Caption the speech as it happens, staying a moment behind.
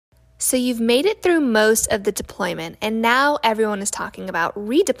So you've made it through most of the deployment, and now everyone is talking about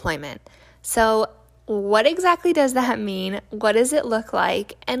redeployment. So what exactly does that mean? What does it look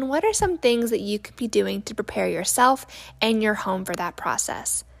like? And what are some things that you could be doing to prepare yourself and your home for that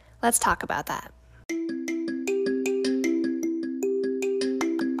process? Let's talk about that.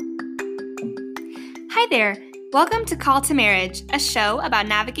 Hi there. Welcome to Call to Marriage, a show about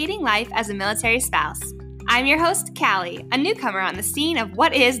navigating life as a military spouse. I'm your host, Callie, a newcomer on the scene of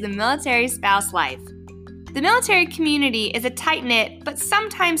what is the military spouse life. The military community is a tight-knit, but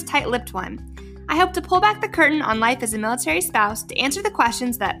sometimes tight-lipped one. I hope to pull back the curtain on life as a military spouse to answer the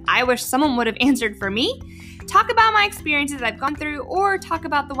questions that I wish someone would have answered for me, talk about my experiences that I've gone through, or talk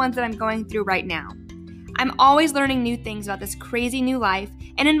about the ones that I'm going through right now. I'm always learning new things about this crazy new life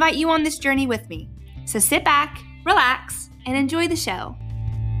and invite you on this journey with me. So sit back, relax, and enjoy the show.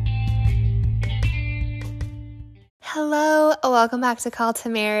 Hello, welcome back to Call to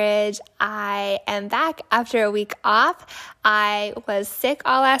Marriage. I am back after a week off. I was sick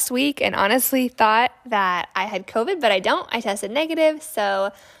all last week and honestly thought that I had COVID, but I don't. I tested negative,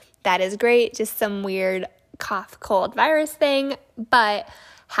 so that is great. Just some weird cough, cold virus thing, but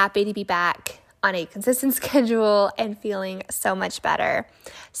happy to be back on a consistent schedule and feeling so much better.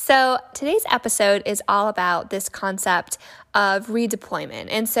 So today's episode is all about this concept of redeployment.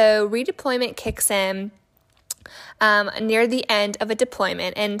 And so redeployment kicks in near the end of a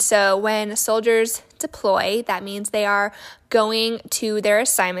deployment. And so when soldiers deploy, that means they are going to their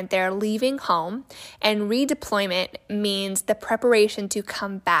assignment, they're leaving home, and redeployment means the preparation to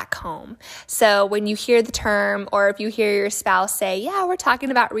come back home. So when you hear the term, or if you hear your spouse say, yeah, we're talking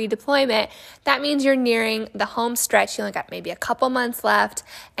about redeployment, that means you're nearing the home stretch. You only got maybe a couple months left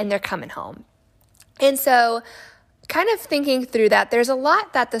and they're coming home. And so kind of thinking through that, there's a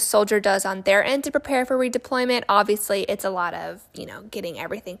lot that the soldier does on their end to prepare for redeployment. Obviously, it's a lot of, getting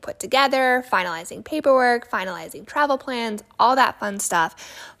everything put together, finalizing paperwork, finalizing travel plans, all that fun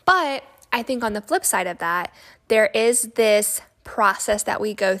stuff. But I think on the flip side of that, there is this process that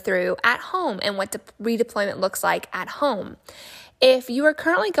we go through at home and what redeployment looks like at home. If you are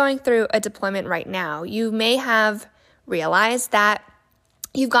currently going through a deployment right now, you may have realized that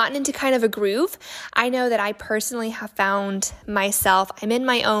you've gotten into kind of a groove. I know that I personally have found myself, I'm in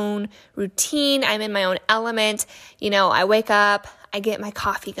my own routine, I'm in my own element. I wake up, I get my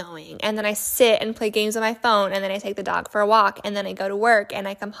coffee going, and then I sit and play games on my phone, and then I take the dog for a walk, and then I go to work, and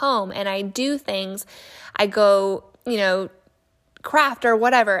I come home, and I do things. I go, craft or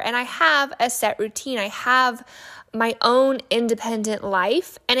whatever, and I have a set routine. I have my own independent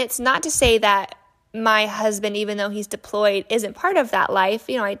life, and it's not to say that my husband, even though he's deployed, isn't part of that life.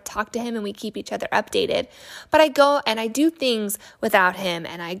 I talk to him and we keep each other updated. But I go and I do things without him,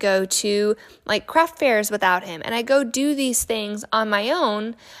 and I go to craft fairs without him, and I go do these things on my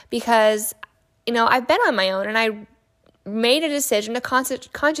own because, I've been on my own, and I made a decision, a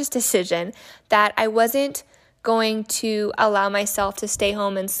conscious decision, that I wasn't going to allow myself to stay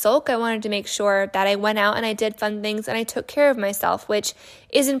home and sulk. I wanted to make sure that I went out and I did fun things and I took care of myself, which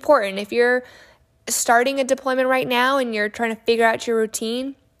is important. If you're starting a deployment right now and you're trying to figure out your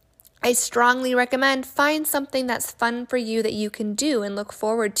routine, I strongly recommend find something that's fun for you that you can do and look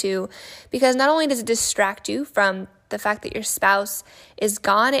forward to, because not only does it distract you from the fact that your spouse is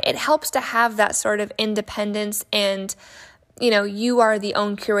gone, it helps to have that sort of independence, and you are the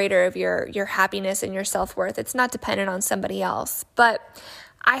own curator of your happiness and your self-worth. It's not dependent on somebody else. But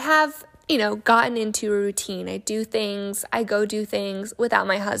I have gotten into a routine. I go do things without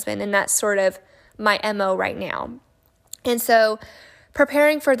my husband, and that's sort of my MO right now. And so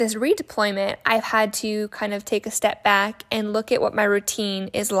preparing for this redeployment, I've had to kind of take a step back and look at what my routine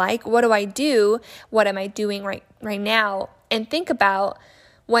is like. What do I do? What am I doing right now? And think about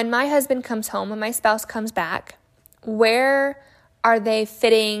when my husband comes home, when my spouse comes back, where are they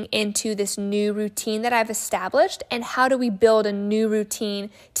fitting into this new routine that I've established? And how do we build a new routine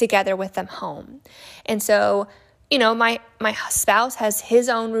together with them home? And so my spouse has his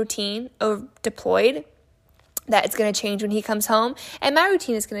own routine of deployed that it's going to change when he comes home, and my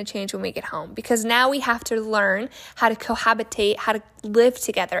routine is going to change when we get home, because now we have to learn how to cohabitate, how to live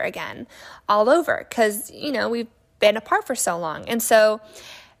together again all over, because, we've been apart for so long. And so,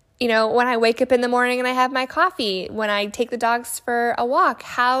 when I wake up in the morning and I have my coffee, when I take the dogs for a walk,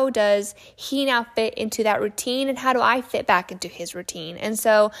 how does he now fit into that routine, and how do I fit back into his routine? And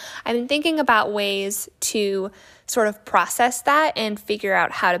so I've been thinking about ways to sort of process that and figure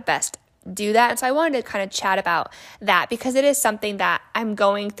out how to best do that. And so I wanted to kind of chat about that, because it is something that I'm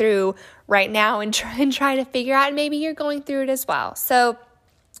going through right now and trying to figure out, and maybe you're going through it as well. So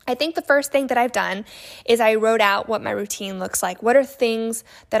I think the first thing that I've done is I wrote out what my routine looks like. What are things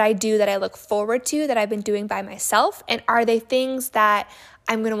that I do that I look forward to that I've been doing by myself? And are they things that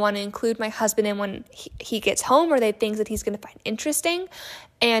I'm going to want to include my husband in when he gets home? Are they things that he's going to find interesting?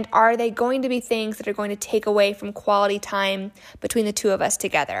 And are they going to be things that are going to take away from quality time between the two of us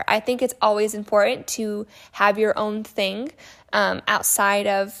together? I think it's always important to have your own thing outside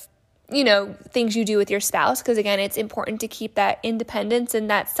of things you do with your spouse, because again, it's important to keep that independence and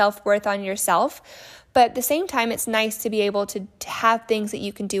that self-worth on yourself. But at the same time, it's nice to be able to have things that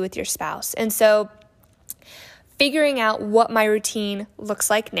you can do with your spouse. And so figuring out what my routine looks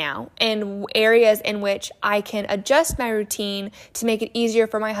like now and areas in which I can adjust my routine to make it easier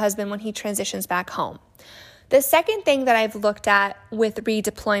for my husband when he transitions back home. The second thing that I've looked at with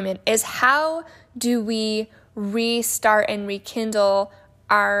redeployment is how do we restart and rekindle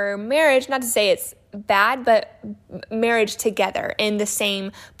our marriage, not to say it's bad, but marriage together in the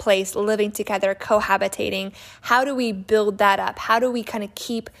same place, living together, cohabitating. How do we build that up? How do we kind of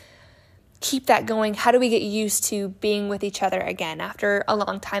keep that going? How do we get used to being with each other again after a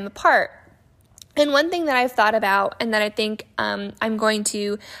long time apart? And one thing that I've thought about and that I think I'm going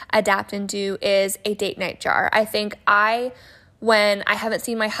to adapt and do is a date night jar. I think when I haven't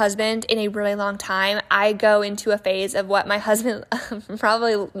seen my husband in a really long time, I go into a phase of what my husband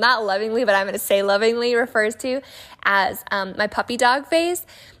probably not lovingly, but I'm going to say lovingly refers to as my puppy dog phase.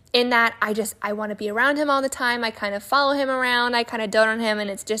 In that I want to be around him all the time. I kind of follow him around. I kind of dote on him, and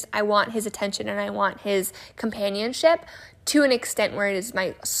it's just I want his attention and I want his companionship to an extent where it is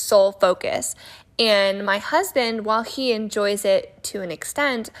my sole focus. And my husband, while he enjoys it to an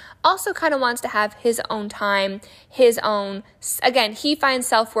extent, also kind of wants to have his own time, again, he finds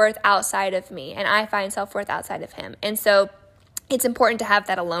self-worth outside of me, and I find self-worth outside of him. And so it's important to have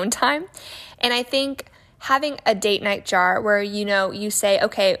that alone time. And I think having a date night jar where, you say,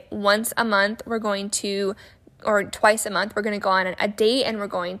 okay, once a month or twice a month, we're going to go on a date and we're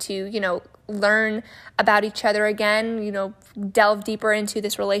going to, learn about each other again, delve deeper into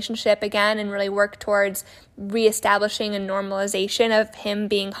this relationship again and really work towards reestablishing a normalization of him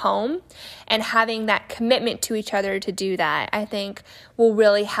being home, and having that commitment to each other to do that, I think will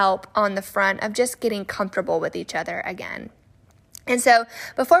really help on the front of just getting comfortable with each other again. And so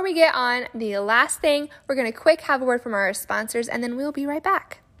before we get on the last thing, we're going to have a word from our sponsors, and then we'll be right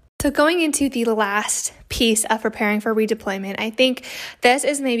back. So going into the last piece of preparing for redeployment, I think this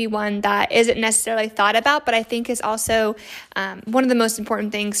is maybe one that isn't necessarily thought about, but I think is also one of the most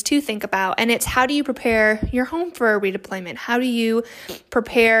important things to think about. And it's, how do you prepare your home for a redeployment? How do you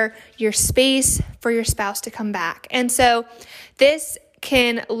prepare your space for your spouse to come back? And so this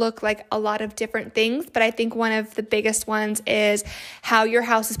can look like a lot of different things, but I think one of the biggest ones is how your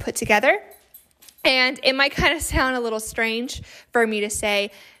house is put together. And it might kind of sound a little strange for me to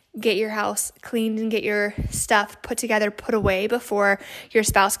say, get your house cleaned and get your stuff put together, put away before your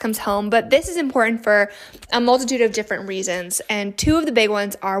spouse comes home. But this is important for a multitude of different reasons. And two of the big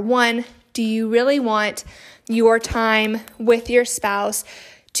ones are, one, do you really want your time with your spouse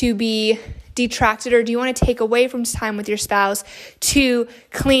to be detracted, or do you want to take away from time with your spouse to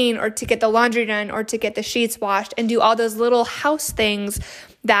clean or to get the laundry done or to get the sheets washed and do all those little house things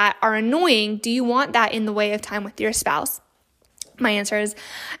that are annoying? Do you want that in the way of time with your spouse? My answer is,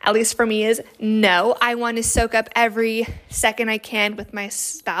 at least for me, is no. I want to soak up every second I can with my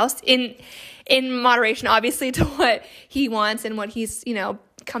spouse in moderation, obviously, to what he wants and what he's,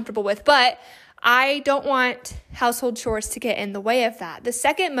 comfortable with. But I don't want household chores to get in the way of that. The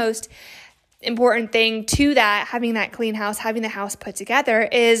second most important thing to that, having that clean house, having the house put together,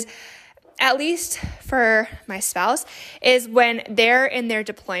 is, at least for my spouse, is when they're in their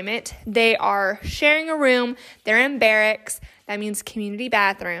deployment, they are sharing a room, they're in barracks. That means community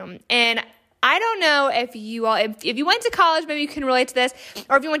bathroom. And I don't know if you all, if you went to college, maybe you can relate to this,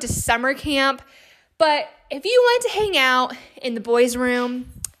 or if you went to summer camp, but if you went to hang out in the boys'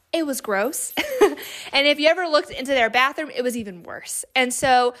 room, it was gross. And if you ever looked into their bathroom, it was even worse. And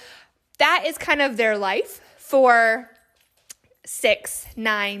so that is kind of their life for 6,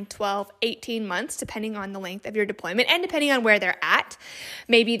 9, 12, 18 months, depending on the length of your deployment and depending on where they're at.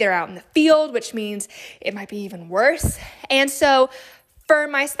 Maybe they're out in the field, which means it might be even worse. And so for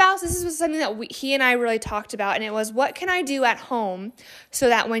my spouse, this was something that he and I really talked about, and it was, what can I do at home so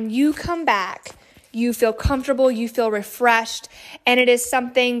that when you come back, you feel comfortable, you feel refreshed, and it is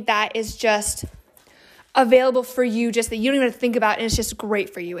something that is just available for you, just that you don't even have to think about, and it's just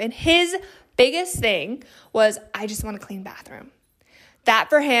great for you. And his biggest thing was, I just want a clean bathroom. That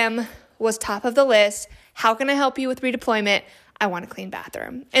for him was top of the list. How can I help you with redeployment? I want a clean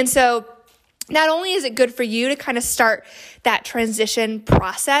bathroom. And so not only is it good for you to kind of start that transition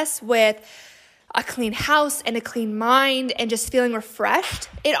process with a clean house and a clean mind and just feeling refreshed,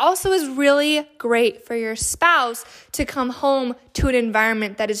 it also is really great for your spouse to come home to an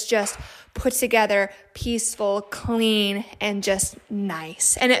environment that is just put together, peaceful, clean, and just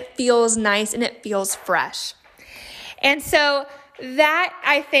nice. And it feels nice and it feels fresh. And so that,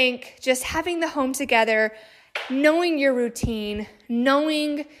 I think, just having the home together, knowing your routine,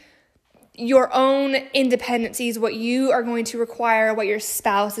 knowing your own independencies, what you are going to require, what your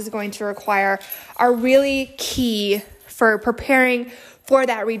spouse is going to require, are really key for preparing for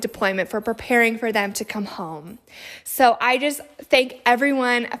that redeployment, for preparing for them to come home. So I just thank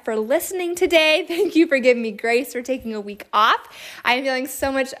everyone for listening today. Thank you for giving me grace for taking a week off. I am feeling so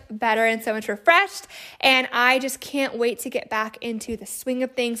much better and so much refreshed, and I just can't wait to get back into the swing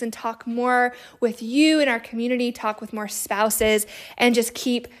of things and talk more with you in our community, talk with more spouses, and just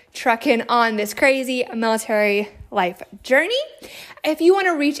keep trucking on this crazy military life journey. If you want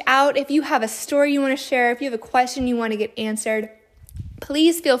to reach out, if you have a story you want to share, if you have a question you want to get answered,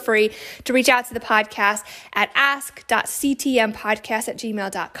 please feel free to reach out to the podcast at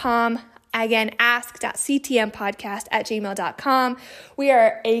ask.ctmpodcast@gmail.com. Again, ask.ctmpodcast@gmail.com. We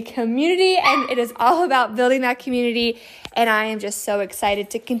are a community, and it is all about building that community, and I am just so excited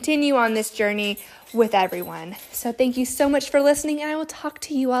to continue on this journey with everyone. So thank you so much for listening, and I will talk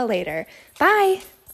to you all later. Bye.